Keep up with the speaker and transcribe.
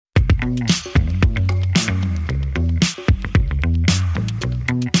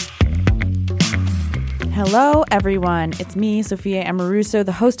Hello, everyone. It's me, Sophia Amoruso,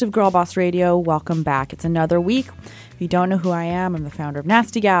 the host of Girl Boss Radio. Welcome back. It's another week. If you don't know who I am, I'm the founder of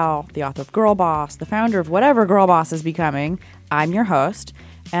Nasty Gal, the author of Girl Boss, the founder of whatever Girl Boss is becoming. I'm your host.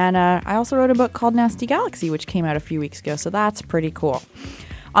 And I also wrote a book called Nasty Galaxy, which came out a few weeks ago, so that's pretty cool.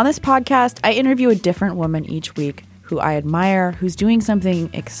 On this podcast, I interview a different woman each week who I admire, who's doing something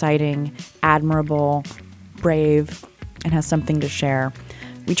exciting, admirable, brave, and has something to share.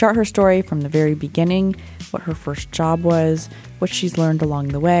 We chart her story from the very beginning, what her first job was, what she's learned along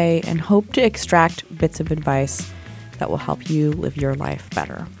the way, and hope to extract bits of advice that will help you live your life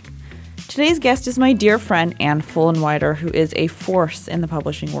better. Today's guest is my dear friend Anne Fullenwider, who is a force in the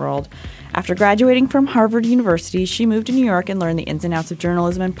publishing world. After graduating from Harvard University, she moved to New York and learned the ins and outs of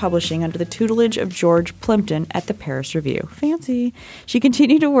journalism and publishing under the tutelage of George Plimpton at the Paris Review. Fancy. She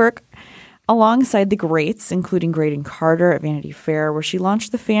continued to work alongside the greats, including Graydon Carter at Vanity Fair, where she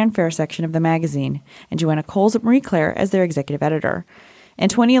launched the fanfare section of the magazine, and Joanna Coles at Marie Claire as their executive editor. In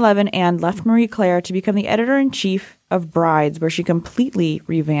 2011, Anne left Marie Claire to become the editor-in-chief of Brides, where she completely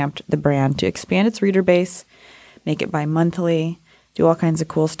revamped the brand to expand its reader base, make it bi-monthly, do all kinds of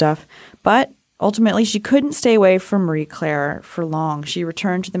cool stuff. But ultimately, she couldn't stay away from Marie Claire for long. She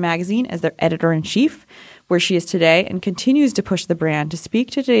returned to the magazine as their editor-in-chief, where she is today, and continues to push the brand to speak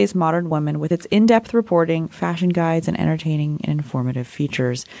to today's modern woman with its in-depth reporting, fashion guides, and entertaining and informative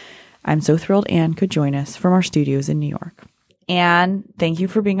features. I'm so thrilled Anne could join us from our studios in New York. Anne, thank you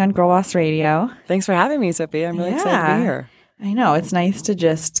for being on Girl Boss Radio. Thanks for having me, Sophia. I'm really excited to be here. I know. It's nice to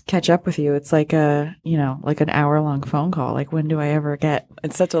just catch up with you. It's like an hour-long phone call. Like, when do I ever get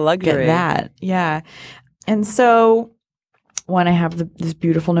It's such a luxury. Get that? Yeah. And so when I have this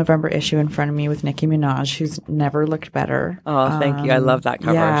beautiful November issue in front of me with Nicki Minaj, who's never looked better. Oh, thank you. I love that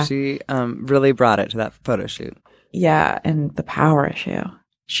cover. Yeah. She really brought it to that photo shoot. Yeah, and the Power issue.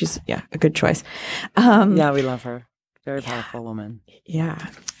 She's, a good choice. Yeah, we love her. Very powerful woman. Yeah.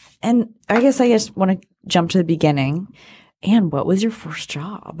 And I guess I just want to jump to the beginning. Anne, what was your first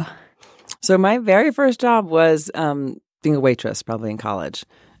job? So my very first job was being a waitress, probably in college.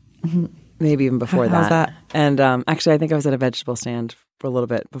 Mm-hmm. Maybe even before that. How's that? And actually, I think I was at a vegetable stand for a little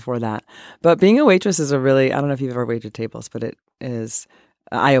bit before that. But being a waitress is I don't know if you've ever waited tables, but it is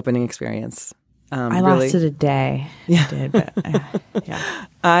an eye-opening experience. I lasted a day. Yeah. I did, but yeah.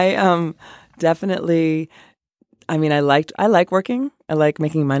 I definitely, I like working. I like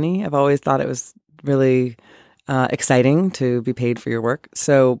making money. I've always thought it was really exciting to be paid for your work.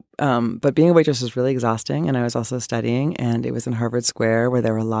 So, but being a waitress was really exhausting. And I was also studying, and it was in Harvard Square where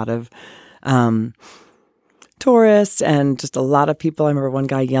there were a lot of tourists and just a lot of people. I remember one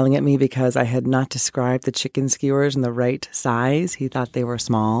guy yelling at me because I had not described the chicken skewers in the right size. He thought they were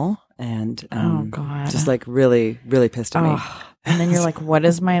small, and oh God, just like really, really pissed at me. And then you're like, what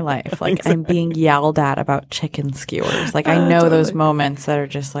is my life? Like, exactly. I'm being yelled at about chicken skewers. Like, I know totally. Those moments that are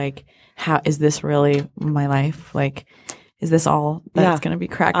just like, how is this really my life? Like, is this all that it's going to be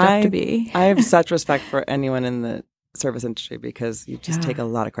cracked up to be? I have such respect for anyone in the service industry because you just take a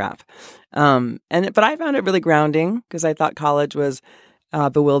lot of crap. But I found it really grounding because I thought college was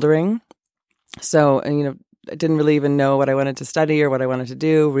bewildering. So, I didn't really even know what I wanted to study or what I wanted to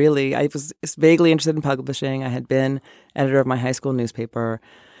do, really. I was vaguely interested in publishing. I had been editor of my high school newspaper.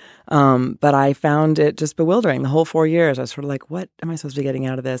 But I found it just bewildering. The whole 4 years, I was sort of like, what am I supposed to be getting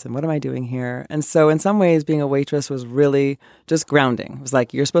out of this? And what am I doing here? And so in some ways, being a waitress was really just grounding. It was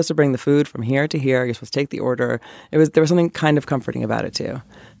like, you're supposed to bring the food from here to here. You're supposed to take the order. There was something kind of comforting about it, too.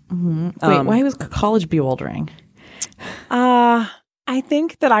 Mm-hmm. Wait, why was college bewildering? I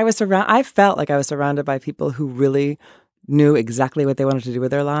think that I felt like I was surrounded by people who really knew exactly what they wanted to do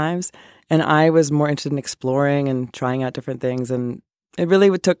with their lives. And I was more interested in exploring and trying out different things. And it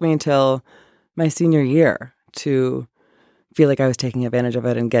really took me until my senior year to feel like I was taking advantage of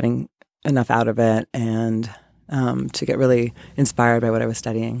it and getting enough out of it, and to get really inspired by what I was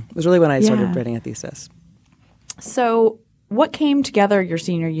studying. It was really when I started writing a thesis. So what came together your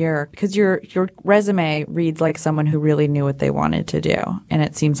senior year? Because your resume reads like someone who really knew what they wanted to do, and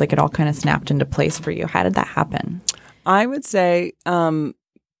it seems like it all kind of snapped into place for you. How did that happen? I would say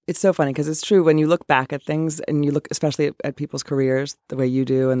it's so funny because it's true when you look back at things and you look especially at people's careers the way you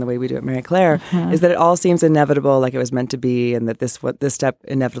do and the way we do at Marie Claire, is that it all seems inevitable, like it was meant to be, and that this step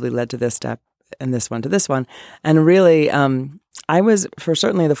inevitably led to this step and this one to this one. And really, I was, for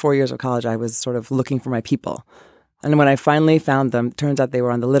certainly the 4 years of college, I was sort of looking for my people. And when I finally found them, it turns out they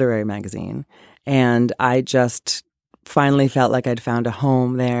were on the literary magazine. And I just finally felt like I'd found a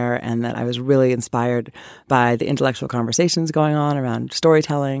home there, and that I was really inspired by the intellectual conversations going on around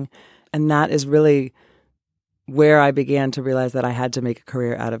storytelling. And that is really where I began to realize that I had to make a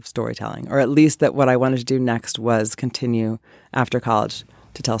career out of storytelling, or at least that what I wanted to do next was continue after college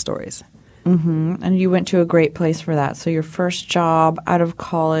to tell stories. Mm-hmm. And you went to a great place for that. So your first job out of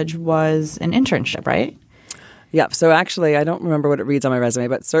college was an internship, right? Yep. So actually, I don't remember what it reads on my resume,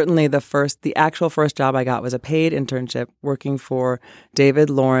 but certainly the actual first job I got was a paid internship working for David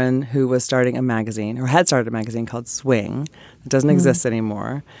Lauren, who was starting a magazine, or had started a magazine called Swing. It doesn't exist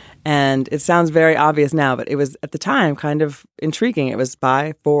anymore. And it sounds very obvious now, but it was at the time kind of intriguing. It was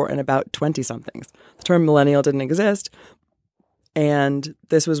by, for, and about 20-somethings. The term millennial didn't exist. And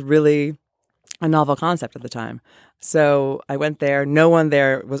this was really a novel concept at the time. So I went there. No one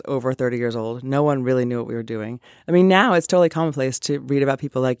there was over 30 years old. No one really knew what we were doing. I mean, now it's totally commonplace to read about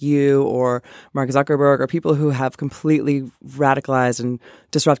people like you or Mark Zuckerberg or people who have completely radicalized and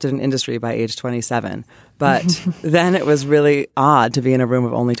disrupted an industry by age 27. But then it was really odd to be in a room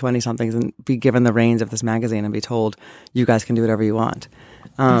of only 20-somethings and be given the reins of this magazine and be told, you guys can do whatever you want.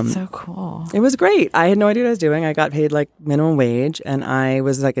 That's so cool. It was great. I had no idea what I was doing. I got paid like minimum wage, and I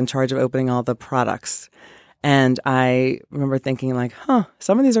was like in charge of opening all the products. And I remember thinking like,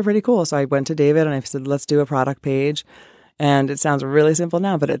 some of these are pretty cool. So I went to David and I said, let's do a product page. And it sounds really simple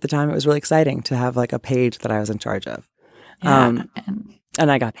now, but at the time it was really exciting to have like a page that I was in charge of. Yeah,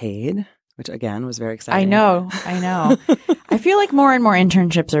 and I got paid, which again was very exciting. I know. I feel like more and more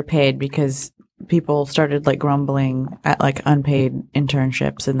internships are paid because people started like grumbling at like unpaid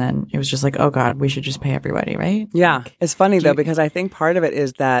internships, and then it was just like, oh God, we should just pay everybody, right? Yeah. Like, it's funny though, because I think part of it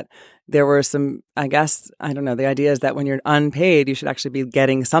is that there were some, I guess, I don't know, the idea is that when you're unpaid, you should actually be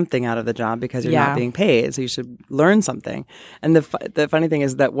getting something out of the job because you're not being paid. So you should learn something. And the funny thing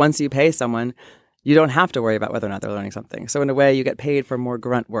is that once you pay someone, you don't have to worry about whether or not they're learning something. So in a way, you get paid for more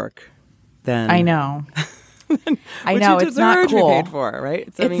grunt work than... I know. I know, it's not cool. To be paid for,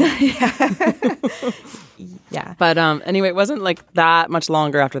 right? So, yeah. But anyway, it wasn't like that much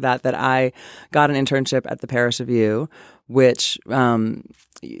longer after that I got an internship at the Paris Review, which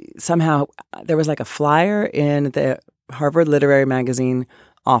somehow there was like a flyer in the Harvard Literary Magazine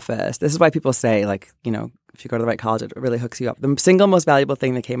office. This is why people say, like, you know, if you go to the right college, it really hooks you up. The single most valuable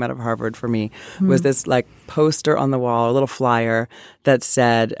thing that came out of Harvard for me was this like poster on the wall, a little flyer that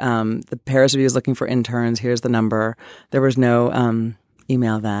said, the Paris Review is looking for interns. Here's the number. There was no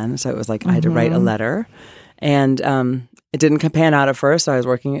email then. So it was like I had to write a letter. And it didn't pan out at first. So I was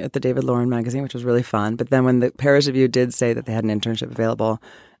working at the David Lauren magazine, which was really fun. But then when the Paris Review did say that they had an internship available,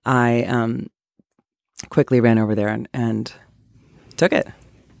 I quickly ran over there and took it.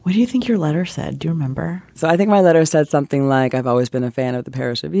 What do you think your letter said? Do you remember? So I think my letter said something like, I've always been a fan of the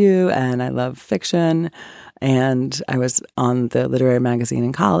Paris Review and I love fiction. And I was on the literary magazine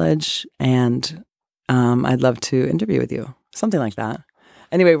in college and I'd love to interview with you. Something like that.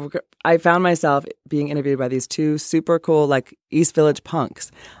 Anyway, I found myself being interviewed by these two super cool, like, East Village punks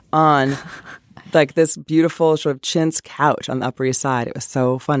on like this beautiful sort of chintz couch on the Upper East Side. It was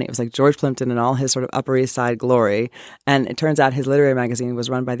so funny. It was like George Plimpton and all his sort of Upper East Side glory. And it turns out his literary magazine was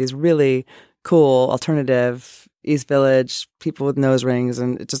run by these really cool, alternative East Village people with nose rings,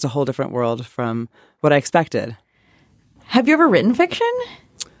 and it's just a whole different world from what I expected. Have you ever written fiction?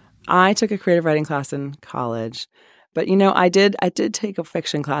 I took a creative writing class in college. But, you know, I did take a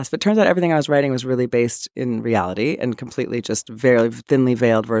fiction class, but it turns out everything I was writing was really based in reality and completely just very thinly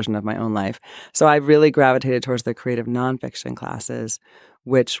veiled version of my own life. So I really gravitated towards the creative nonfiction classes,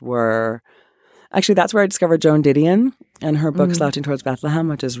 which were actually, that's where I discovered Joan Didion and her book Slouching Towards Bethlehem,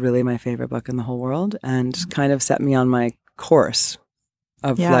 which is really my favorite book in the whole world, and kind of set me on my course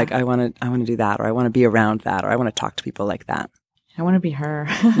of like, I want to do that, or I want to be around that, or I want to talk to people like that. I want to be her.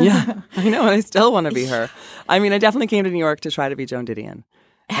 Yeah, I know. And I still want to be her. I mean, I definitely came to New York to try to be Joan Didion.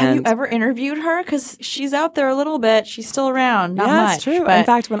 Have you ever interviewed her? Because she's out there a little bit. She's still around. Not much. That's true. But... In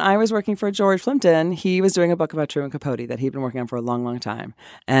fact, when I was working for George Plimpton, he was doing a book about Truman Capote that he'd been working on for a long, long time.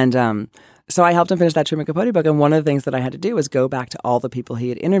 And so I helped him finish that Truman Capote book. And one of the things that I had to do was go back to all the people he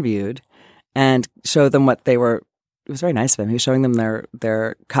had interviewed and show them what they were. It was very nice of him. He was showing them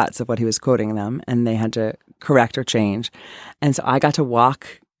their cuts of what he was quoting them, and they had to correct or change. And so I got to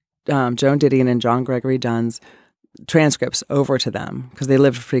walk Joan Didion and John Gregory Dunn's transcripts over to them because they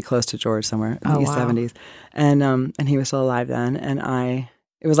lived pretty close to George somewhere in the East 70s. And he was still alive then. And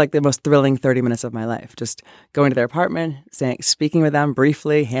it was like the most thrilling 30 minutes of my life, just going to their apartment, speaking with them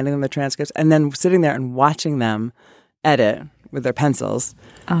briefly, handing them the transcripts, and then sitting there and watching them edit with their pencils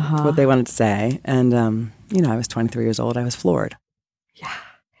what they wanted to say. And, you know, I was 23 years old. I was floored. Yeah.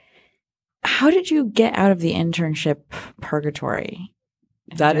 how did you get out of the internship purgatory?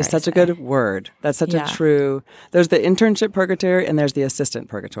 That is such a good word. That's such a true. There's the internship purgatory and there's the assistant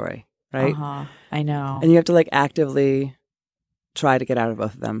purgatory, right? I know. And you have to like actively try to get out of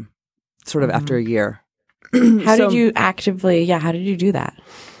both of them, sort of after a year. How did you do that?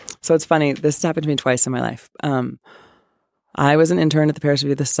 So it's funny. This happened to me twice in my life. I was an intern at the Paris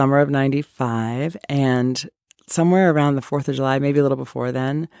Review the summer of '95, and somewhere around the 4th of July, maybe a little before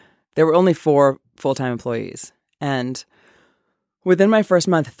then, there were only 4 full-time employees. And within my first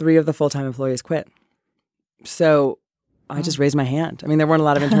month, 3 of the full-time employees quit. So I just raised my hand. I mean, there weren't a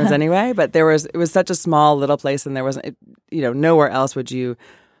lot of interns anyway, but it was such a small little place, and there wasn't, nowhere else would you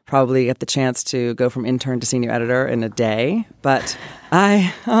probably get the chance to go from intern to senior editor in a day. But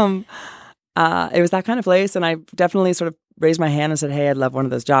it was that kind of place, and I definitely sort of raised my hand and said, hey, I'd love one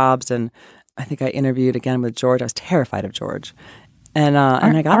of those jobs. And I think I interviewed again with George. I was terrified of George. And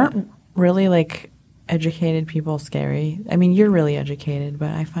I got it. Really like educated people scary? I mean, you're really educated, but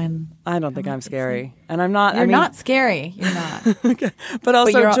I don't think I'm scary. And I'm not. You're not scary. You're not. Okay. But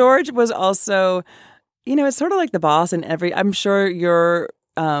also George was also, it's sort of like the boss in I'm sure your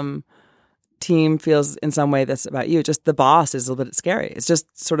team feels in some way that's about you. Just the boss is a little bit scary. It's just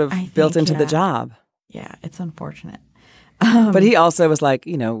sort of built into the job. Yeah, it's unfortunate. But he also was like,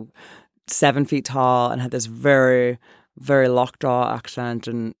 7 feet tall and had this very, very lockjaw accent.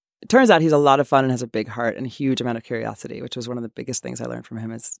 And it turns out he's a lot of fun and has a big heart and a huge amount of curiosity, which was one of the biggest things I learned from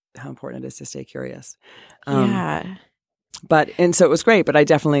him, is how important it is to stay curious. Yeah. So it was great, but I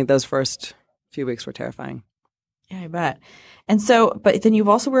definitely, those first few weeks were terrifying. Yeah, I bet. And so, but then you've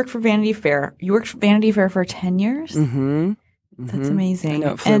also worked for Vanity Fair. You worked for Vanity Fair for 10 years? Mm-hmm. That's amazing. I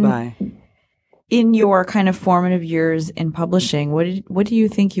know, it flew by. In your kind of formative years in publishing, what do you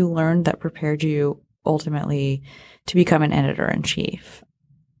think you learned that prepared you ultimately to become an editor-in-chief?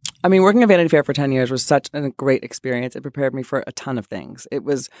 I mean, working at Vanity Fair for 10 years was such a great experience. It prepared me for a ton of things.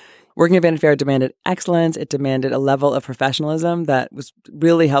 Working at Vanity Fair demanded excellence. It demanded a level of professionalism that was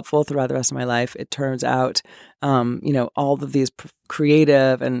really helpful throughout the rest of my life. It turns out, all of these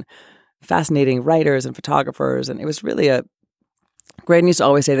creative and fascinating writers and photographers, and it was really Graydon used to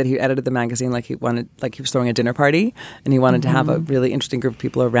always say that he edited the magazine like he was throwing a dinner party, and he wanted to have a really interesting group of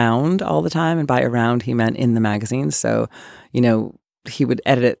people around all the time. And by around, he meant in the magazine. So, he would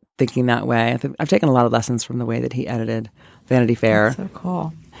edit it thinking that way. I've taken a lot of lessons from the way that he edited Vanity Fair. That's so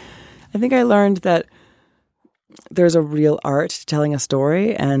cool. I think I learned that there's a real art to telling a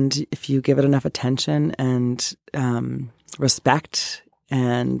story, and if you give it enough attention and respect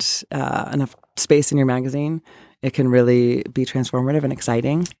and enough space in your magazine, it can really be transformative and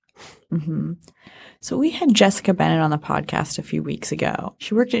exciting. Mm-hmm. So we had Jessica Bennett on the podcast a few weeks ago.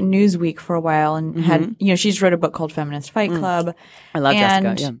 She worked at Newsweek for a while and had, she just wrote a book called Feminist Fight Club. I love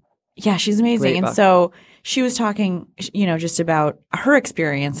Jessica, Yeah, she's amazing. Great and book. So she was talking, just about her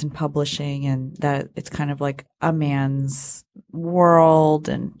experience in publishing, and that it's kind of like a man's world.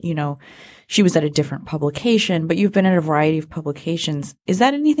 And, she was at a different publication, but you've been at a variety of publications. Is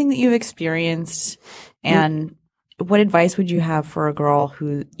that anything that you've experienced? And what advice would you have for a girl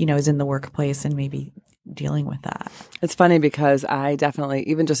who, is in the workplace and maybe dealing with that? It's funny because I definitely,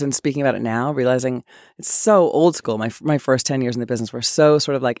 even just in speaking about it now, realizing it's so old school. My first 10 years in the business were so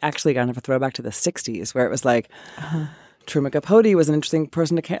sort of like actually kind of a throwback to the 60s, where it was like Truman Capote was an interesting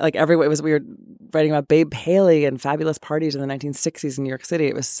person to like everyone. We were writing about Babe Paley and fabulous parties in the 1960s in New York City.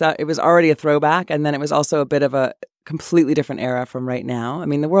 It was already a throwback, and then it was also a bit of a completely different era from right now. I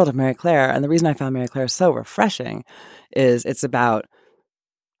mean, the world of Mary Claire, and the reason I found Mary Claire so refreshing is it's about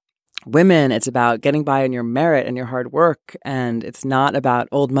women. It's about getting by on your merit and your hard work, and it's not about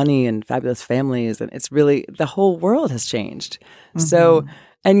old money and fabulous families. And it's really, the whole world has changed. So,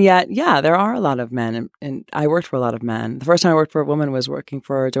 and yet, there are a lot of men, and I worked for a lot of men. The first time I worked for a woman was working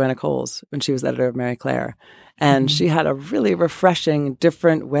for Joanna Coles when she was editor of Mary Claire, and she had a really refreshing,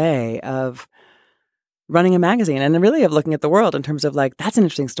 different way of running a magazine, and really of looking at the world in terms of like, that's an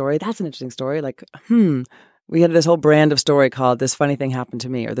interesting story. That's an interesting story. Like, we had this whole brand of story called This Funny Thing Happened to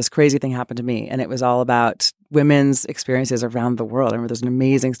Me, or This Crazy Thing Happened to Me. And it was all about women's experiences around the world. I remember there's an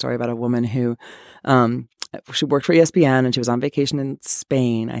amazing story about a woman who, she worked for ESPN, and she was on vacation in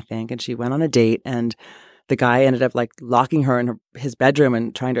Spain, I think. And she went on a date, and the guy ended up like locking her in his bedroom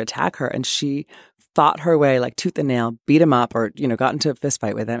and trying to attack her. And she fought her way like tooth and nail, beat him up, or, got into a fist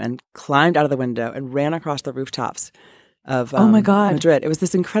fight with him, and climbed out of the window and ran across the rooftops of oh my God. Madrid. It was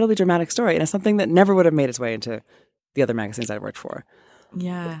this incredibly dramatic story, and it's something that never would have made its way into the other magazines I worked for.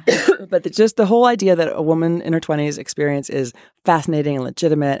 Yeah. But just the whole idea that a woman in her 20s experience is fascinating and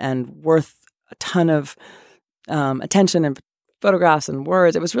legitimate and worth a ton of attention and photographs and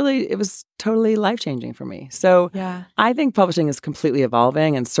words. It was totally life-changing for me. So I think publishing is completely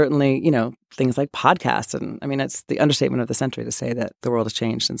evolving, and certainly, things like podcasts. And I mean, it's the understatement of the century to say that the world has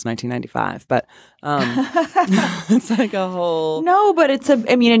changed since 1995. But it's like a whole... No, but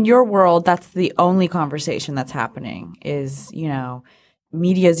in your world, that's the only conversation that's happening is,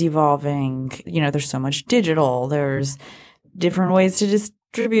 media's evolving. There's so much digital. There's different ways to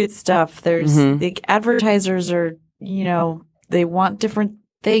distribute stuff. There's the advertisers are, they want different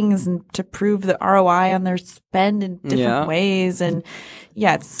things and to prove the ROI on their spend in different ways. And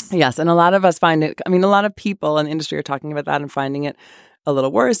yes. And a lot of us find it, a lot of people in the industry are talking about that and finding it a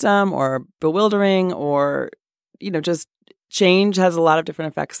little worrisome or bewildering, or, just change has a lot of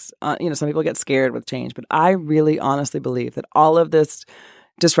different effects. Some people get scared with change, but I really honestly believe that all of this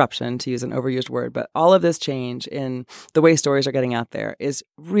disruption, to use an overused word, but all of this change in the way stories are getting out there is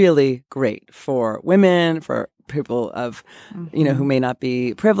really great for women, for people of, who may not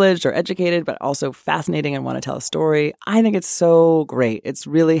be privileged or educated, but also fascinating and want to tell a story. I think it's so great. It's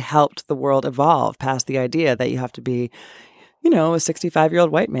really helped the world evolve past the idea that you have to be, a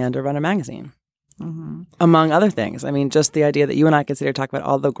 65-year-old white man to run a magazine. Among other things. Just the idea that you and I can sit here and talk about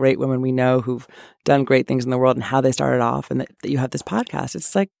all the great women we know who've done great things in the world and how they started off, and that you have this podcast.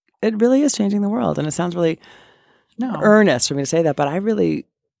 It's like, it really is changing the world. And it sounds really earnest for me to say that, but I really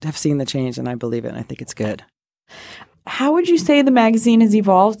have seen the change, and I believe it, and I think it's good. How would you say the magazine has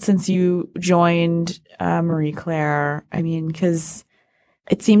evolved since you joined Marie Claire? Because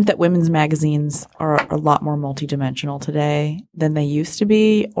it seems that women's magazines are a lot more multidimensional today than they used to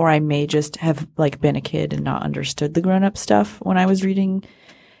be, or I may just have been a kid and not understood the grown-up stuff when I was reading,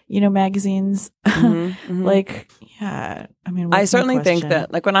 magazines. I certainly think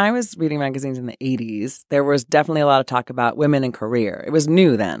that when I was reading magazines in the 80s, there was definitely a lot of talk about women and career. It was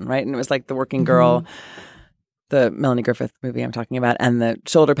new then, right? And it was like the working girl, the Melanie Griffith movie I'm talking about, and the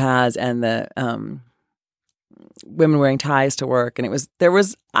shoulder pads and the women wearing ties to work. And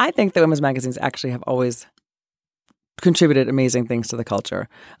I think that women's magazines actually have always contributed amazing things to the culture,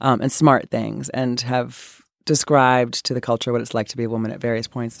 and smart things, and have described to the culture what it's like to be a woman at various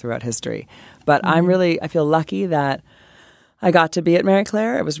points throughout history. But I feel lucky that I got to be at Marie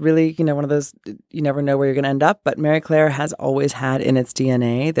Claire. It was really, one of those, you never know where you're going to end up. But Marie Claire has always had in its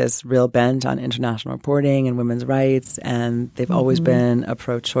DNA this real bent on international reporting and women's rights. And they've always been a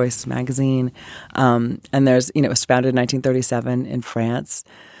pro-choice magazine. And there's, it was founded in 1937 in France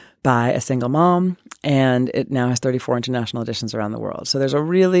by a single mom. And it now has 34 international editions around the world. So there's a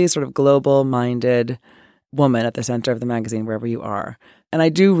really sort of global-minded woman at the center of the magazine wherever you are. And I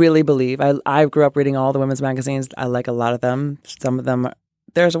do really believe, I grew up reading all the women's magazines. I like a lot of them. Some of them,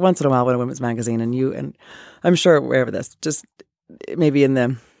 there's once in a while when a women's magazine, and I'm sure aware of this, just maybe in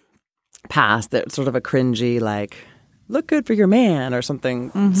the past, that sort of a cringy, look good for your man or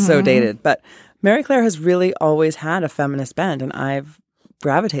something so dated. But Marie Claire has really always had a feminist bent, and I've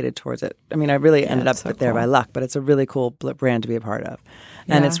gravitated towards it. I really ended up there by luck, but it's a really cool brand to be a part of.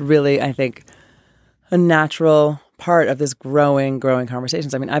 And it's really, I think, a natural part of this growing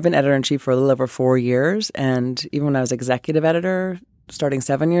conversations. I've been editor-in-chief for a little over 4 years, and even when I was executive editor starting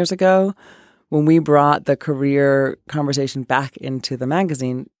 7 years ago, when we brought the career conversation back into the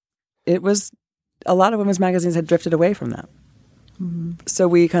magazine, it was a lot of women's magazines had drifted away from that. So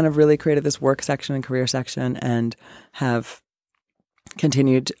we kind of really created this work section and career section, and have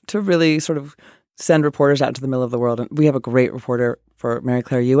continued to really sort of send reporters out into the middle of the world. And we have a great reporter for Marie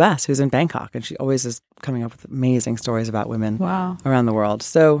Claire US who's in Bangkok, and she always is coming up with amazing stories about women around the world.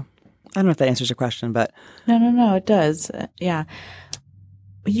 So I don't know if that answers your question, but... No, it does. Yeah.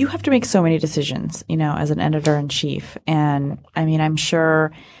 You have to make so many decisions, as an editor-in-chief. And I'm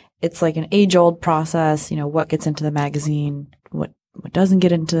sure it's like an age-old process, what gets into the magazine, what doesn't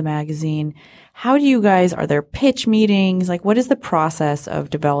get into the magazine. How do you guys, are there pitch meetings? What is the process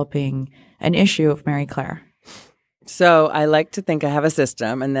of developing an issue of Marie Claire? So I like to think I have a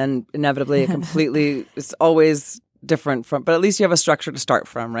system, and then inevitably it's always different but at least you have a structure to start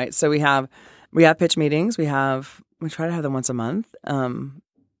from, right? So we have pitch meetings. We try to have them once a month.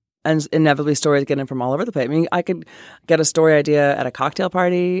 And inevitably stories get in from all over the place. I could get a story idea at a cocktail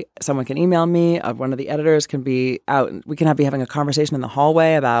party. Someone can email me. One of the editors can be out. We can be having a conversation in the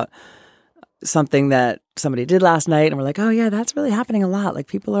hallway about something that somebody did last night, and we're like, oh yeah, that's really happening a lot.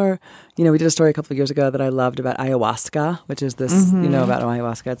 People are, we did a story a couple of years ago that I loved about ayahuasca, which is this, about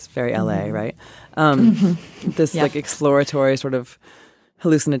ayahuasca. It's very LA, right? This exploratory sort of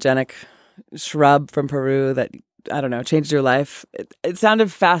hallucinogenic shrub from Peru that, I don't know, changed your life. It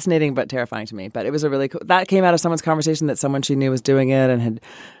sounded fascinating but terrifying to me. But it was a really cool, that came out of someone's conversation that someone she knew was doing it and had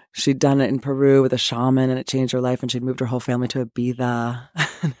she'd done it in Peru with a shaman and it changed her life, and she'd moved her whole family to Ibiza.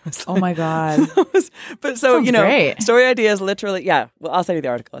 Oh my God. But so, Sounds great. story ideas literally, yeah. Well, I'll send you the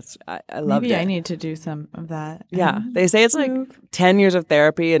article. I loved Maybe it. I need to do some of that. Yeah. They say it's like 10 years of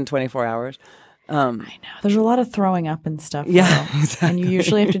therapy in 24 hours. I know. There's a lot of throwing up and stuff. Yeah, though. exactly. And you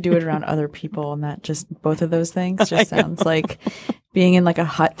usually have to do it around other people, and that just, both of those things just sounds like being in like a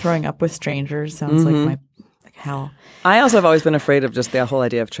hut throwing up with strangers sounds like hell. I also have always been afraid of just the whole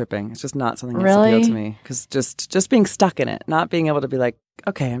idea of tripping. It's just not something that's appealed to me. Because just being stuck in it, not being able to be like,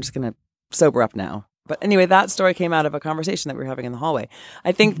 okay, I'm just going to sober up now. But anyway, that story came out of a conversation that we were having in the hallway.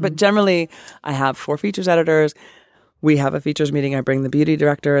 I think, but generally, I have 4 features editors. We have a features meeting. I bring the beauty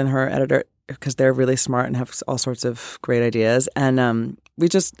director and her editor because they're really smart and have all sorts of great ideas. And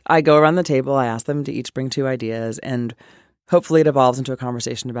I go around the table. I ask them to each bring 2 ideas, and hopefully it evolves into a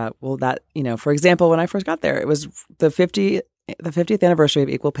conversation about, well, that, for example, when I first got there, it was the 50th anniversary of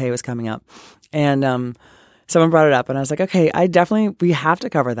Equal Pay was coming up. And someone brought it up, and I was like, okay, we have to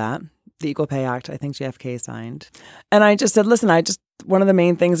cover that. The Equal Pay Act, I think JFK signed. And I just said, listen, one of the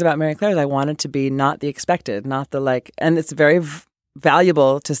main things about Mary Claire is I wanted to be not the expected, not the and it's very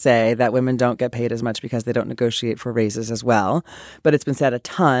valuable to say that women don't get paid as much because they don't negotiate for raises as well. But it's been said a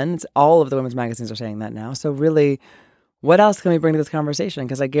ton. All of the women's magazines are saying that now. So really, what else can we bring to this conversation?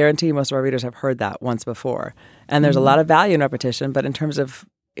 Because I guarantee most of our readers have heard that once before. And there's a lot of value in repetition, but in terms of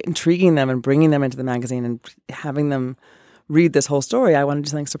intriguing them and bringing them into the magazine and having them read this whole story, I want to do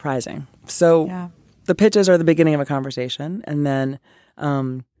something surprising. So the pitches are the beginning of a conversation, and then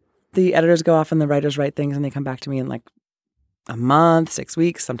the editors go off and the writers write things, and they come back to me in like a month, 6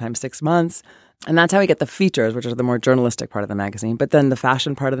 weeks, sometimes 6 months. And that's how we get the features, which are the more journalistic part of the magazine. But then the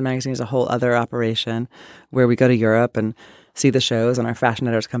fashion part of the magazine is a whole other operation where we go to Europe and see the shows, and our fashion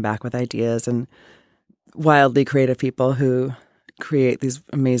editors come back with ideas, and wildly creative people who create these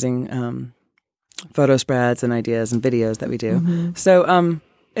amazing photo spreads and ideas and videos that we do. So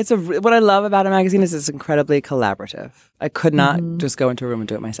what I love about a magazine is it's incredibly collaborative. I could not just go into a room and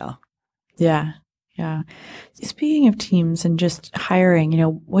do it myself. Yeah. Yeah. Speaking of teams and just hiring,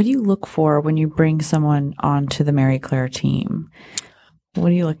 what do you look for when you bring someone onto the Mary Claire team? What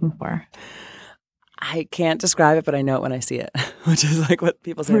are you looking for? I can't describe it, but I know it when I see it, which is like what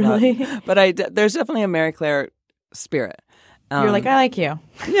people say Really? about it. But there's definitely a Mary Claire spirit. You're like, I like you.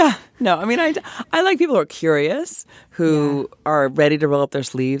 Yeah. No, I mean, I like people who are curious, who are ready to roll up their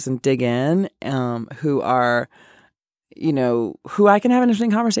sleeves and dig in, who are, who I can have an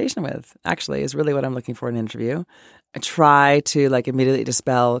interesting conversation with, actually, is really what I'm looking for in an interview. I try to immediately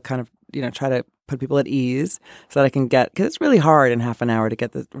dispel try to put people at ease so that I can because it's really hard in half an hour to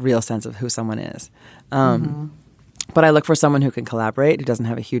get the real sense of who someone is. But I look for someone who can collaborate, who doesn't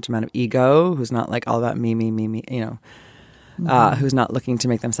have a huge amount of ego, who's not all about me, who's not looking to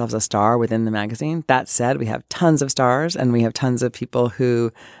make themselves a star within the magazine. That said, we have tons of stars, and we have tons of people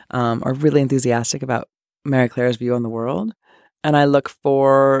who are really enthusiastic about Mary Claire's view on the world. And I look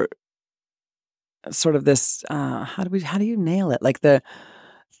for sort of this, how do you nail it? Like the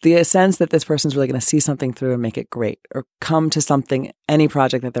sense that this person's really going to see something through and make it great, or come to something, any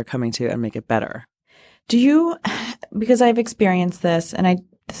project that they're coming to, and make it better. Do you, because I've experienced this, and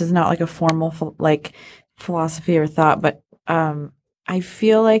this is not like a formal philosophy or thought, but I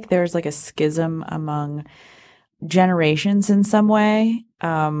feel like there's a schism among generations in some way,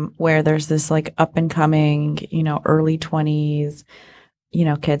 where there's this up and coming, early 20s,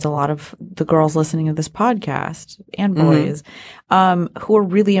 kids, a lot of the girls listening to this podcast and boys, who are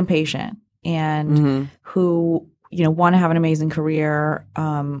really impatient and who, want to have an amazing career,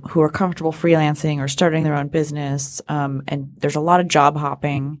 who are comfortable freelancing or starting their own business. And there's a lot of job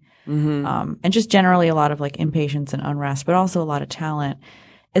hopping. And just generally a lot of impatience and unrest, but also a lot of talent.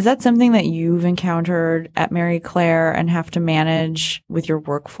 Is that something that you've encountered at Mary Claire and have to manage with your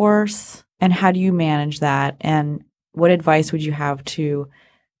workforce? And how do you manage that? And what advice would you have to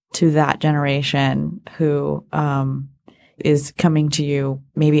that generation who is coming to you,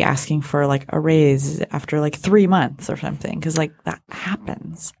 maybe asking for a raise after 3 months or something? Because that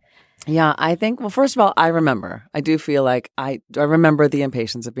happens. Yeah, I think, well, first of all, I do feel like I remember the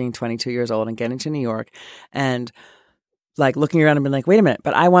impatience of being 22 years old and getting to New York and looking around and being wait a minute,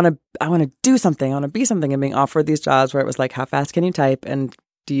 but I want to do something. I want to be something, and being offered these jobs where it was how fast can you type and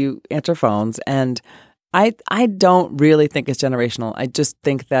do you answer phones? And I don't really think it's generational. I just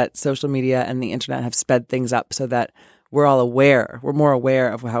think that social media and the internet have sped things up so that we're more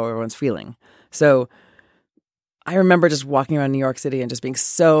aware of how everyone's feeling. So I remember just walking around New York City and just being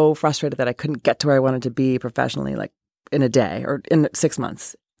so frustrated that I couldn't get to where I wanted to be professionally, in a day or in 6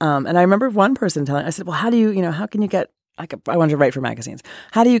 months. And I remember one person I said, well, how do you, how can you get I wanted to write for magazines.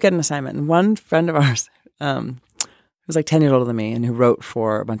 How do you get an assignment? And one friend of ours, who was like 10 years older than me and who wrote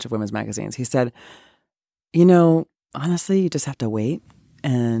for a bunch of women's magazines, he said, honestly, you just have to wait.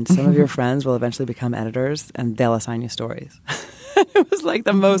 And some of your friends will eventually become editors and they'll assign you stories. It was like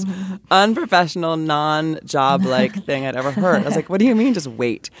the most unprofessional, non-job-like thing I'd ever heard. I was like, what do you mean just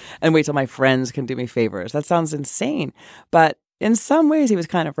wait? And wait till my friends can do me favors? That sounds insane. But in some ways, he was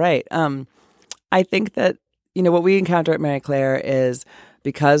kind of right. I think that, what we encounter at Marie Claire is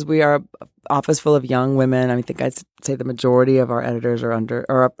because we are an office full of young women. I think I'd say the majority of our editors are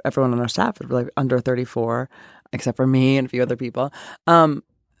or everyone on our staff is like under 34, except for me and a few other people.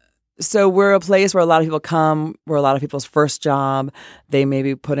 So we're a place where a lot of people come. We're a lot of people's first job. They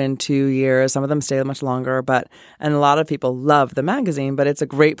maybe put in 2 years. Some of them stay much longer. And a lot of people love the magazine, but it's a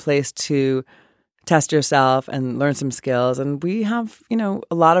great place to test yourself and learn some skills. And we have, a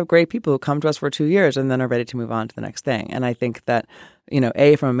lot of great people who come to us for 2 years and then are ready to move on to the next thing. And I think that,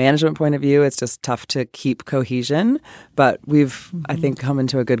 from a management point of view, it's just tough to keep cohesion. But we've, I think, come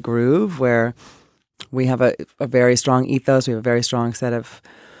into a good groove where we have a very strong ethos. We have a very strong set of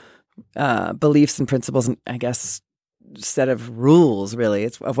beliefs and principles, and I guess set of rules, really,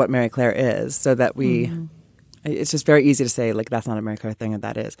 it's of what Marie Claire is, so that it's just very easy to say, like, that's not a Marie Claire thing, and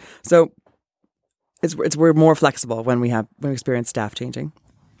that is. So we're more flexible when we experience staff changing,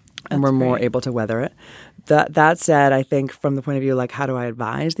 and we're more able to weather it. That said, I think from the point of view, like, how do I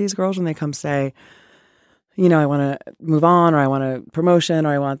advise these girls when they come say, I want to move on, or I want a promotion, or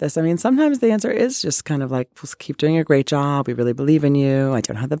I want this. I mean, sometimes the answer is just kind of like, just keep doing a great job. We really believe in you. I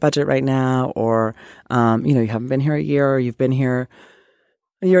don't have the budget right now. Or, you haven't been here a year, or you've been here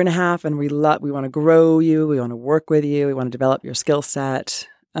a year and a half, and we want to grow you. We want to work with you. We want to develop your skill set.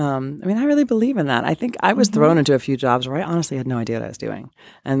 I really believe in that. I think I was thrown into a few jobs where I honestly had no idea what I was doing.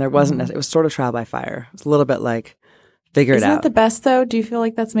 And there wasn't, it was sort of trial by fire. It was a little bit like, figure it out. Isn't that the best, though? Do you feel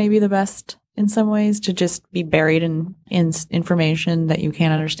like that's maybe the best in some ways, to just be buried in information that you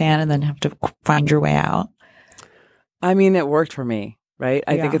can't understand and then have to find your way out? I mean, it worked for me, right?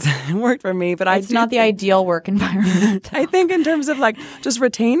 I think it worked for me, but it's not the ideal work environment. I think in terms of like just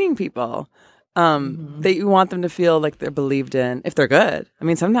retaining people, that you want them to feel like they're believed in if they're good. I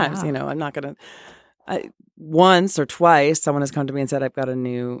mean, sometimes, I'm not going to, once or twice, someone has come to me and said, I've got a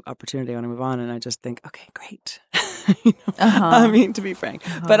new opportunity, I want to move on. And I just think, okay, great. I mean, to be frank.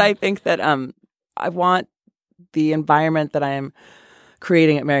 But I think that I want the environment that I am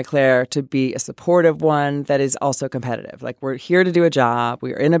creating at Marie Claire to be a supportive one that is also competitive. Like, we're here to do a job.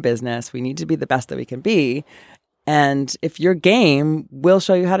 We're in a business. We need to be the best that we can be. And if you're game, we'll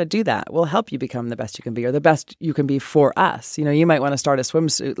show you how to do that. We'll help you become the best you can be, or the best you can be for us. You might want to start a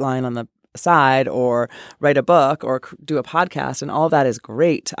swimsuit line on the side, or write a book, or do a podcast, and all of that is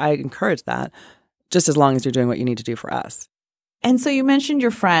great. I encourage that, just as long as you're doing what you need to do for us. And so you mentioned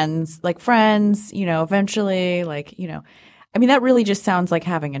your friends, eventually, that really just sounds like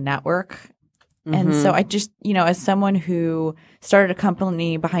having a network. Mm-hmm. And so I just, as someone who started a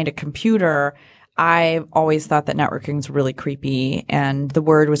company behind a computer, I've always thought that networking is really creepy, and the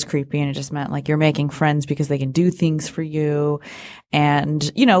word was creepy, and it just meant like you're making friends because they can do things for you.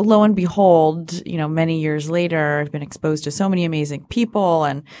 And, lo and behold, many years later, I've been exposed to so many amazing people,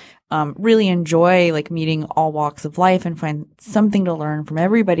 and really enjoy like meeting all walks of life, and find something to learn from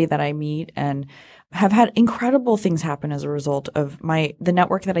everybody that I meet, and have had incredible things happen as a result of the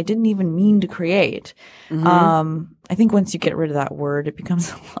network that I didn't even mean to create. Mm-hmm. I think once you get rid of that word, it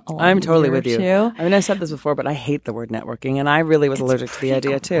becomes a lot I'm totally with you. Too. I mean, I said this before, but I hate the word networking, and I really was allergic to the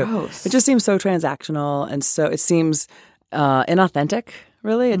idea gross. too. It just seems so transactional, and so it seems inauthentic.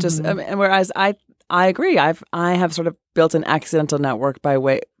 Really, it just. I mean, whereas I agree. I have sort of built an accidental network by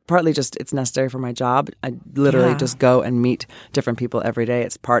way. Partly just it's necessary for my job. I literally just go and meet different people every day.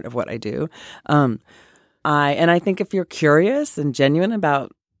 It's part of what I do. I think if you're curious and genuine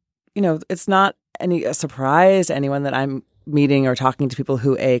about, it's not a surprise to anyone that I'm meeting or talking to people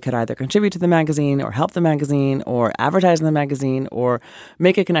who could either contribute to the magazine, or help the magazine, or advertise in the magazine, or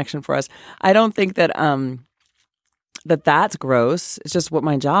make a connection for us. I don't think that that's gross. It's just what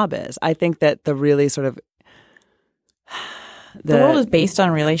my job is. I think that the really sort of the world is based on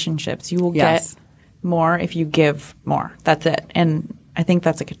relationships. You will get more if you give more. That's it. And I think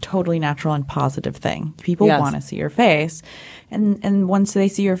that's like a totally natural and positive thing. People want to see your face. And once they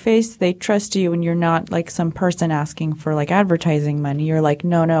see your face, they trust you, and you're not like some person asking for like advertising money. You're like,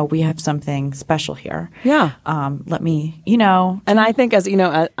 no, we have something special here. Yeah. Let me, And I think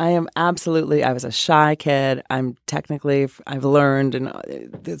I was a shy kid. I've learned, and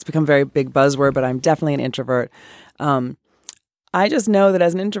it's become a very big buzzword, but I'm definitely an introvert. I just know that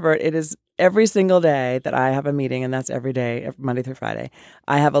as an introvert, it is every single day that I have a meeting, and that's every day, Monday through Friday,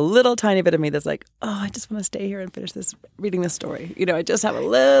 I have a little tiny bit of me that's like, oh, I just want to stay here and finish reading this story. I just have a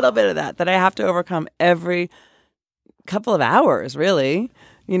little bit of that I have to overcome every couple of hours, really.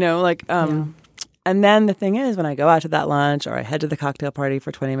 And then the thing is, when I go out to that lunch or I head to the cocktail party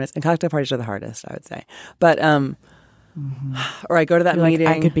for 20 minutes, and cocktail parties are the hardest, I would say. But, or I go to that meeting.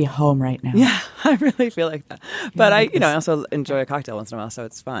 I could be home right now. Yeah, I really feel like that. But I also enjoy a cocktail once in a while, so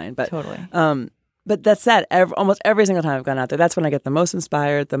it's fine. But totally. But that said, almost every single time I've gone out there, that's when I get the most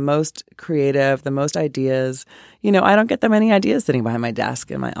inspired, the most creative, the most ideas. I don't get that many ideas sitting behind my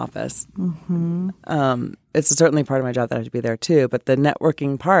desk in my office. It's certainly part of my job that I have to be there too. But the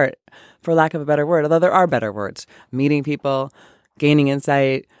networking part, for lack of a better word, although there are better words, meeting people, gaining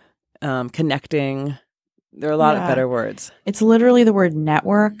insight, connecting. There are a lot of better words. It's literally the word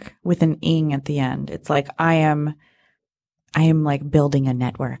network with an ing at the end. It's like I am like building a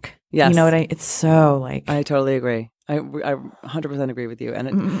network. Yes. You know what it's so like. I totally agree. I 100% agree with you.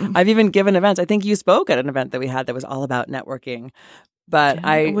 And I've even given events. I think you spoke at an event that we had that was all about networking. But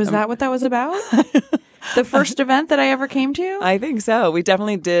Was that what that was about? The first event that I ever came to? I think so. We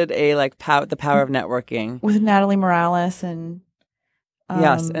definitely did a the power of networking. With Natalie Morales and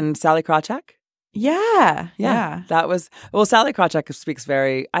yes, and Sally Krawcheck. Yeah. That was Sally Krawcheck speaks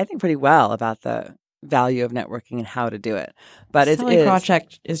I think pretty well about the value of networking and how to do it. But Sally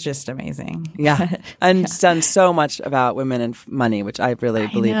Krawcheck is just amazing. Yeah. And done so much about women and money, which I really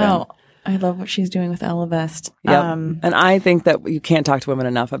believe in. I love what she's doing with Ellevest. Yep. And I think that you can't talk to women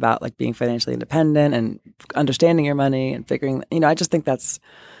enough about being financially independent and understanding your money and figuring, I just think that's.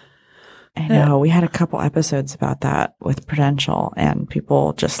 I know. We had a couple episodes about that with Prudential, and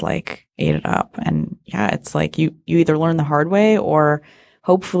people just ate it up. And it's like you either learn the hard way, or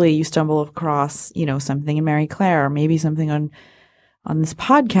hopefully you stumble across, something in Mary Claire, or maybe something on this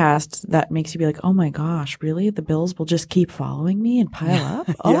podcast that makes you be like, oh my gosh, really? The bills will just keep following me and pile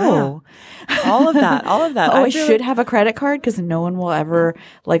up? Oh. All of that. I should have a credit card because no one will ever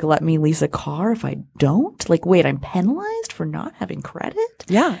let me lease a car if I don't? Wait, I'm penalized for not having credit?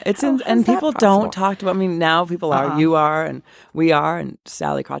 Yeah. And people don't talk about, now people are, you are, and we are, and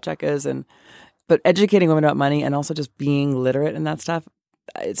Sally Krawcheck is, but educating women about money and also just being literate in that stuff,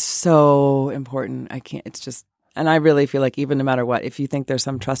 it's so important. And I really feel like even no matter what, if you think there's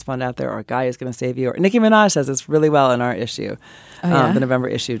some trust fund out there or a guy who's going to save you, or Nicki Minaj says this really well in our issue, the November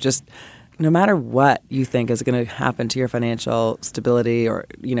issue, just no matter what you think is going to happen to your financial stability, or,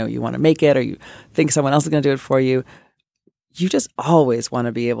 you want to make it, or you think someone else is going to do it for you, you just always want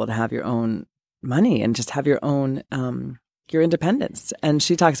to be able to have your own money and just have your own your independence. And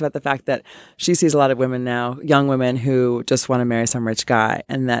she talks about the fact that she sees a lot of women now, young women, who just want to marry some rich guy.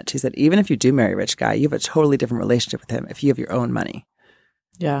 And that she said, even if you do marry a rich guy, you have a totally different relationship with him if you have your own money.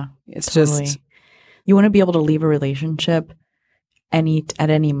 Yeah. It's totally. just. You want to be able to leave a relationship at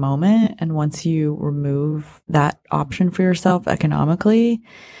any moment. And once you remove that option for yourself economically,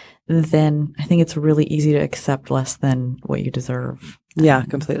 then I think it's really easy to accept less than what you deserve. Yeah,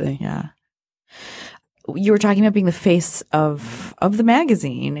 completely. Yeah. You were talking about being the face of the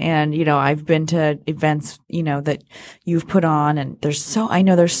magazine, and I've been to events that you've put on, and I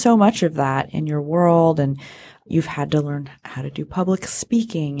know there's so much of that in your world, and you've had to learn how to do public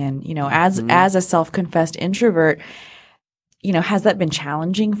speaking, and as a self-confessed introvert, has that been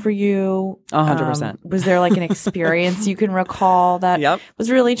challenging for you? 100%. Was there an experience you can recall that was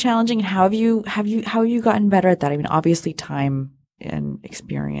really challenging? How have you gotten better at that? Obviously time and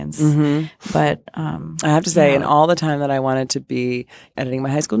experience. But I have to say, in all the time that I wanted to be editing my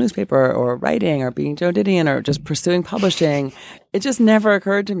high school newspaper or writing or being Joe Didion or just pursuing publishing, it just never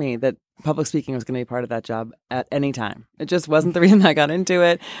occurred to me that public speaking was going to be part of that job at any time. It just wasn't the reason I got into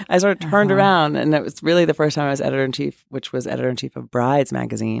it. I sort of turned around, and it was really the first time I was editor-in-chief, which was editor-in-chief of Brides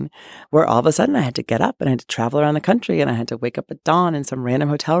magazine, where all of a sudden I had to get up and I had to travel around the country, and I had to wake up at dawn in some random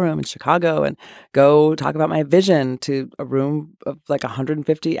hotel room in Chicago and go talk about my vision to a room of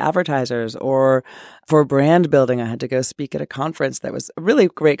 150 advertisers. Or for brand building, I had to go speak at a conference that was a really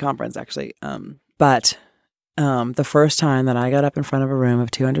great conference, actually. But the first time that I got up in front of a room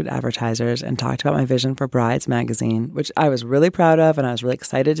of 200 advertisers and talked about my vision for Brides magazine, which I was really proud of and I was really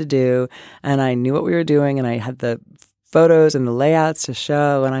excited to do, and I knew what we were doing, and I had the photos and the layouts to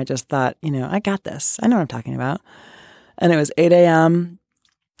show, and I just thought, I got this. I know what I'm talking about. And it was 8 a.m.,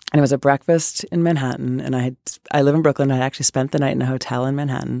 and it was a breakfast in Manhattan, and I live in Brooklyn. I actually spent the night in a hotel in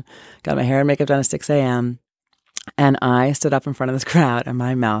Manhattan, got my hair and makeup done at 6 a.m., and I stood up in front of this crowd, and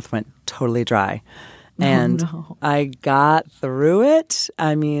my mouth went totally dry. And I got through it.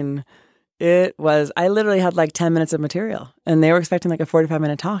 I literally had like 10 minutes of material and they were expecting like a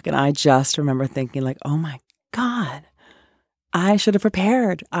 45-minute talk. And I just remember thinking like, oh my God, I should have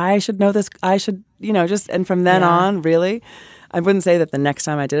prepared. I should know this. I should, and from then on, really, I wouldn't say that the next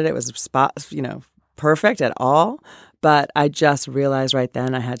time I did it, it was perfect at all. But I just realized right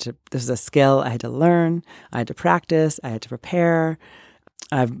then this is a skill I had to learn. I had to practice. I had to prepare.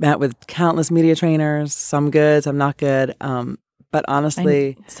 I've met with countless media trainers, some good, some not good. But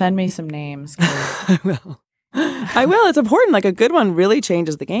honestly, send me some names. I will. It's important. Like a good one really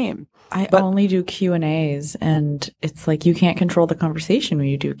changes the game. I only do Q&As, and it's like you can't control the conversation when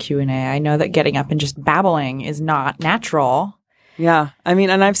you do Q&A. I know that getting up and just babbling is not natural. Yeah. I mean,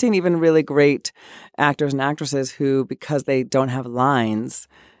 and I've seen even really great actors and actresses who, because they don't have lines,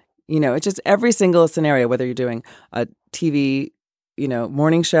 it's just every single scenario, whether you're doing a TV,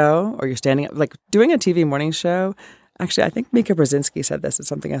 morning show or you're standing up, like doing a TV morning show. Actually, I think Mika Brzezinski said this. It's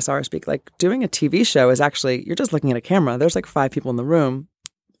something I saw her speak. Like doing a TV show is actually, you're just looking at a camera. There's like 5 people in the room.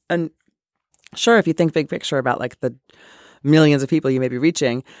 And sure, if you think big picture about like the millions of people you may be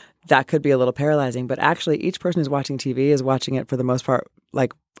reaching, that could be a little paralyzing. But actually, each person who's watching TV is watching it for the most part,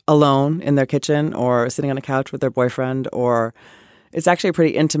 like alone in their kitchen or sitting on a couch with their boyfriend, or it's actually a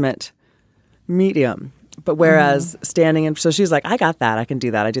pretty intimate medium. But whereas standing in, so she's like, I got that. I can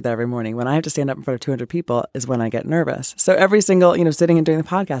do that. I do that every morning. When I have to stand up in front of 200 people is when I get nervous. So every single, sitting and doing the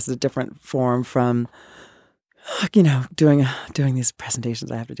podcast is a different form from, doing these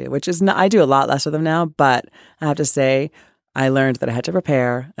presentations I have to do, which is not, I do a lot less of them now. But I have to say, I learned that I had to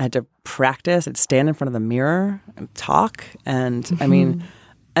prepare. I had to practice and stand in front of the mirror and talk. And I mean,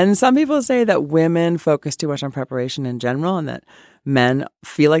 and some people say that women focus too much on preparation in general and that men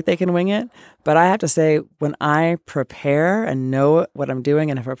feel like they can wing it. But I have to say, when I prepare and know what I'm doing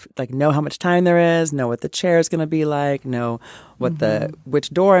and know how much time there is, know what the chair is going to be like, know what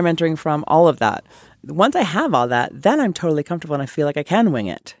which door I'm entering from, all of that. Once I have all that, then I'm totally comfortable and I feel like I can wing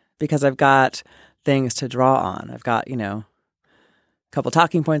it because I've got things to draw on. I've got, a couple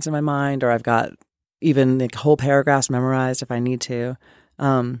talking points in my mind, or I've got even like whole paragraphs memorized if I need to.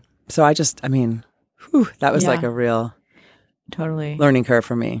 So that was like a real totally learning curve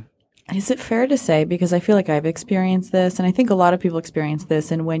for me. Is it fair to say, because I feel like I've experienced this, and I think a lot of people experience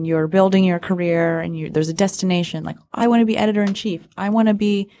this, and when you're building your career and there's a destination, like I want to be editor-in-chief, I want to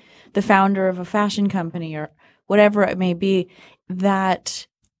be the founder of a fashion company or whatever it may be, that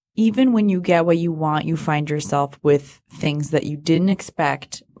even when you get what you want, you find yourself with things that you didn't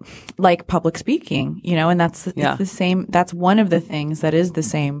expect, like public speaking, and that's the same. That's one of the things that is the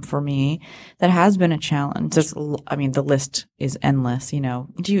same for me that has been a challenge. The list is endless,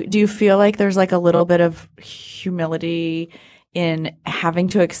 Do you feel like there's like a little bit of humility in having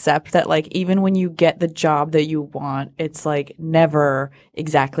to accept that, like, even when you get the job that you want, it's like never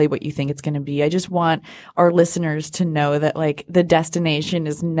exactly what you think it's going to be? I just want our listeners to know that, like, the destination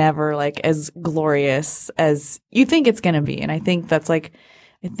is never like as glorious as you think it's going to be. And I think that's like,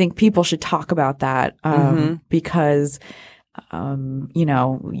 I think people should talk about that because,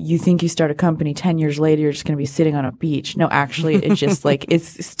 you think you start a company 10 years later, you're just going to be sitting on a beach. No, actually, it's just like,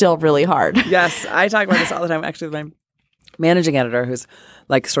 it's still really hard. Yes. I talk about this all the time, actually, with my managing editor, who's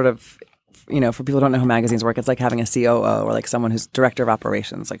like sort of, for people who don't know how magazines work, it's like having a COO or like someone who's director of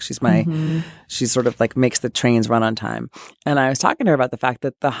operations. Like she's sort of like makes the trains run on time. And I was talking to her about the fact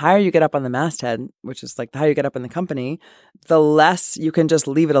that the higher you get up on the masthead, which is like the higher you get up in the company, the less you can just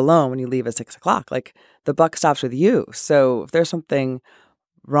leave it alone when you leave at 6 o'clock. Like the buck stops with you. So if there's something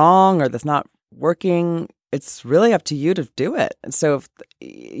wrong or that's not working, it's really up to you to do it. And so if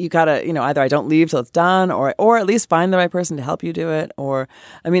you gotta, either I don't leave till it's done, or at least find the right person to help you do it. Or,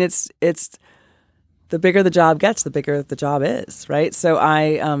 I mean, it's the bigger the job gets, the bigger the job is, right? So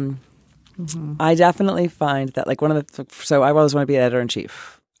I definitely find that, like, so I always want to be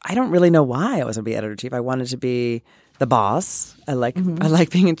editor-in-chief. I don't really know why I was going to be editor-in-chief. I wanted to be the boss. I like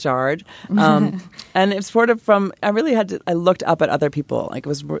being in charge. And it's sort of I looked up at other people. Like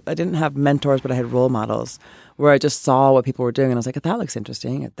I didn't have mentors, but I had role models where I just saw what people were doing and I was like, that looks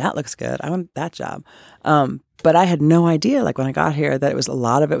interesting. That looks good. I want that job. But I had no idea, like when I got here, that a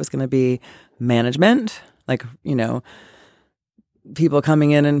lot of it was going to be management, like, people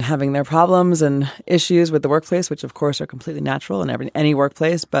coming in and having their problems and issues with the workplace, which of course are completely natural in any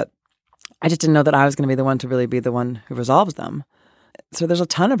workplace. But I just didn't know that I was going to be the one to really be the one who resolves them. So there's a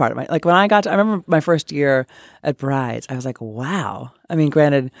ton of art of my, like when I remember my first year at Brides, I was like, wow. I mean,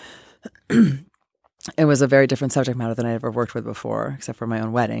 granted, it was a very different subject matter than I ever worked with before, except for my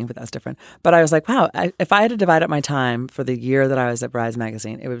own wedding, but that's different. But I was like, wow, if I had to divide up my time for the year that I was at Brides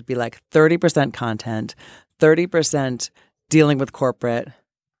Magazine, it would be like 30% content, 30% dealing with corporate,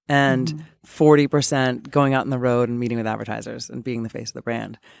 and 40% going out on the road and meeting with advertisers and being the face of the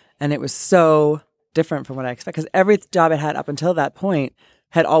brand. And it was so different from what I expected, because every job I had up until that point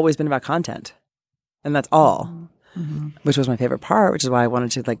had always been about content. And that's all, which was my favorite part, which is why I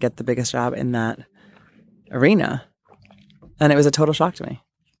wanted to get the biggest job in that arena. And it was a total shock to me.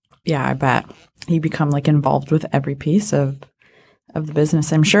 Yeah, I bet. You become involved with every piece of the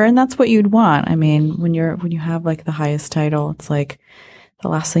business, I'm sure. And that's what you'd want. I mean, when you have the highest title, it's the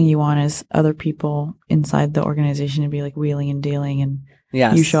last thing you want is other people inside the organization to be wheeling and dealing, and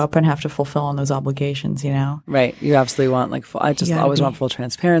you show up and have to fulfill on those obligations, Right. You absolutely want I just always want full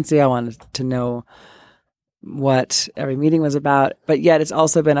transparency. I wanted to know what every meeting was about. But yet it's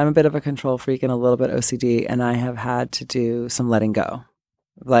also been, I'm a bit of a control freak and a little bit OCD, and I have had to do some letting go.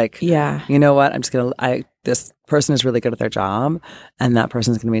 You know what? I'm just going to, this person is really good at their job, and that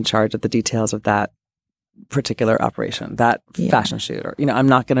person is going to be in charge of the details of that particular operation, that fashion shoot, or, I'm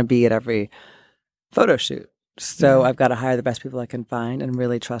not going to be at every photo shoot. So I've got to hire the best people I can find and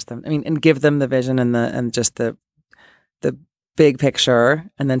really trust them. I mean, and give them the vision and just the big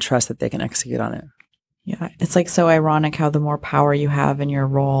picture, and then trust that they can execute on it. Yeah. It's so ironic how the more power you have in your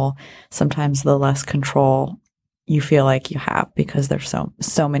role, sometimes the less control you feel like you have, because there's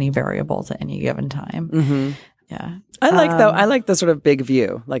so many variables at any given time. Mm-hmm. Yeah. I like the sort of big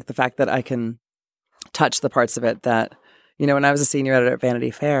view, the fact that I can touch the parts of it that, when I was a senior editor at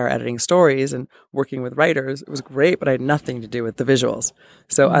Vanity Fair, editing stories and working with writers, it was great, but I had nothing to do with the visuals.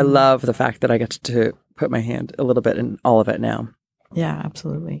 So I love the fact that I get to put my hand a little bit in all of it now. Yeah,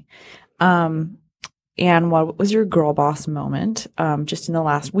 absolutely. And what was your girl boss moment just in the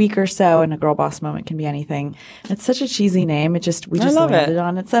last week or so? And a girl boss moment can be anything. It's such a cheesy name. We just landed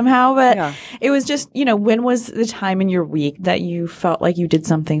on it somehow. But it was just, when was the time in your week that you felt like you did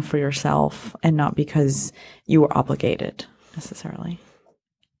something for yourself and not because you were obligated necessarily?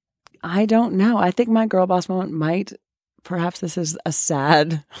 I don't know. I think my girl boss moment perhaps this is a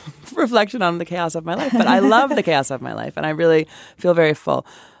sad reflection on the chaos of my life, but I love the chaos of my life, and I really feel very full.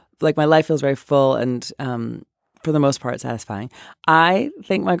 My life feels very full and, for the most part, satisfying. I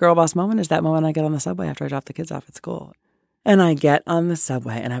think my girl boss moment is that moment I get on the subway after I drop the kids off at school. And I get on the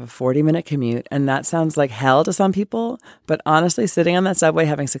subway and I have a 40-minute commute. And that sounds like hell to some people. But honestly, sitting on that subway,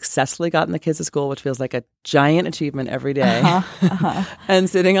 having successfully gotten the kids to school, which feels like a giant achievement every day, and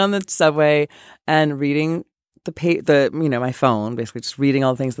sitting on the subway and reading my phone, basically just reading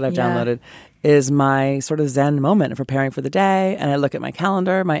all the things that I've downloaded, is my sort of zen moment of preparing for the day. And I look at my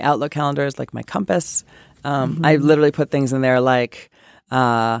calendar. My Outlook calendar is like my compass. I literally put things in there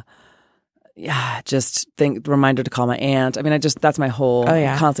just reminder to call my aunt. I mean, that's my whole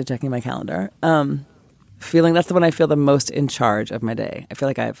constantly checking my calendar. Feeling that's the one I feel the most in charge of my day. I feel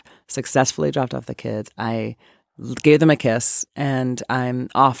like I've successfully dropped off the kids. I gave them a kiss, and I'm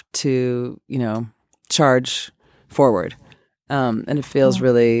off to, charge forward. And it feels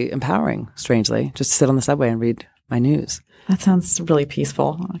really empowering, strangely, just to sit on the subway and read my news. That sounds really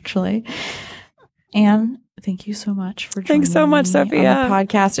peaceful, actually. Anne, thank you so much for joining Thanks so much, me Sophia. on the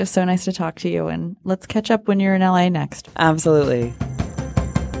podcast. It was so nice to talk to you. And let's catch up when you're in LA next. Absolutely.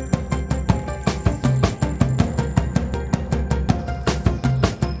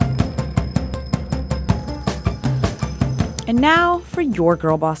 And now for your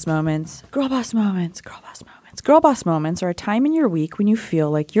girl boss moments. Girl boss moments, girl boss moments. Girl boss moments are a time in your week when you feel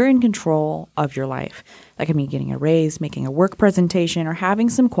like you're in control of your life. That can be getting a raise, making a work presentation, or having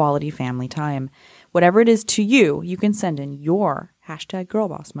some quality family time. Whatever it is to you, you can send in your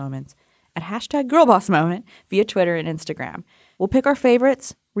 #girlbossmoments at #girlbossmoment via Twitter and Instagram. We'll pick our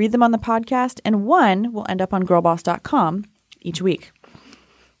favorites, read them on the podcast, and one will end up on girlboss.com each week.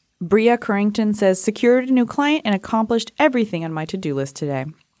 Bria Currington says, secured a new client and accomplished everything on my to-do list today.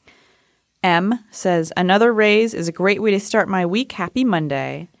 M says, another raise is a great way to start my week. Happy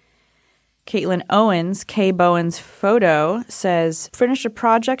Monday. Caitlin Owens, K. Bowen's photo, says, finished a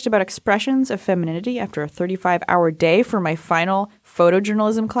project about expressions of femininity after a 35-hour day for my final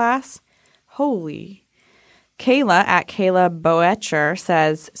photojournalism class. Holy. Kayla at Kayla Boetcher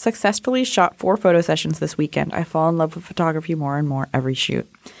says, successfully shot 4 photo sessions this weekend. I fall in love with photography more and more every shoot.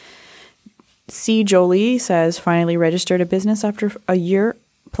 C. Jolie says, finally registered a business after a year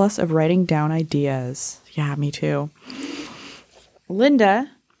plus of writing down ideas. Yeah, me too.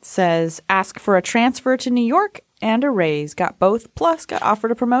 Linda says, ask for a transfer to New York and a raise. Got both, plus got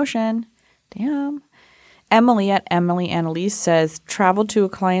offered a promotion. Damn. Emily at Emily Annalise says, traveled to a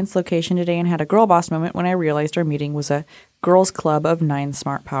client's location today and had a girl boss moment when I realized our meeting was a girls club of 9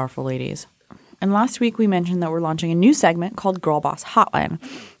 smart, powerful ladies. And last week we mentioned that we're launching a new segment called Girl Boss Hotline.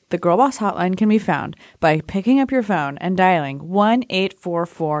 The Girl Boss hotline can be found by picking up your phone and dialing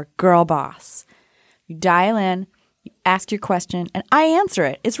 1-844-GIRL-BOSS. You dial in, you ask your question, and I answer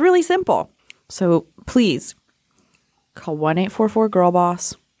it. It's really simple. So please call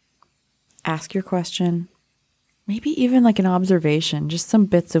 1-844-GIRL-BOSS. Ask your question. Maybe even like an observation, just some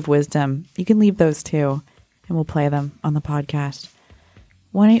bits of wisdom. You can leave those too, and we'll play them on the podcast.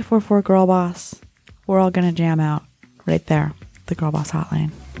 1-844-GIRL-BOSS. We're all going to jam out right there, the Girl Boss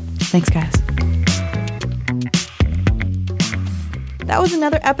hotline. Thanks, guys. That was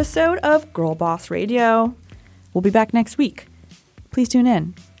another episode of Girl Boss Radio. We'll be back next week. Please tune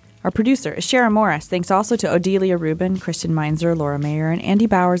in. Our producer is Sharon Morris. Thanks also to Odelia Rubin, Kristen Meinzer, Laura Mayer, and Andy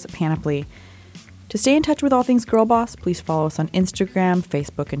Bowers at Panoply. To stay in touch with all things Girl Boss, please follow us on Instagram,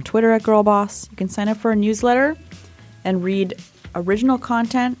 Facebook, and Twitter at Girl Boss. You can sign up for a newsletter and read original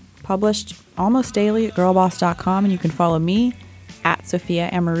content published almost daily at girlboss.com, and you can follow me at Sophia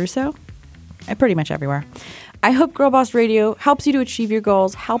Amoruso. Pretty much everywhere. I hope Girl Boss Radio helps you to achieve your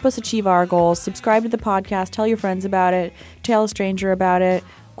goals, help us achieve our goals. Subscribe to the podcast, tell your friends about it, tell a stranger about it,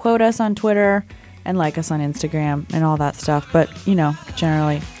 quote us on Twitter, and like us on Instagram and all that stuff. But,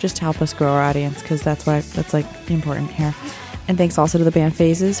 generally, just help us grow our audience, because that's important here. And thanks also to the band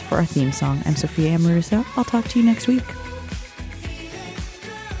Phases for our theme song. I'm Sophia Amoruso. I'll talk to you next week.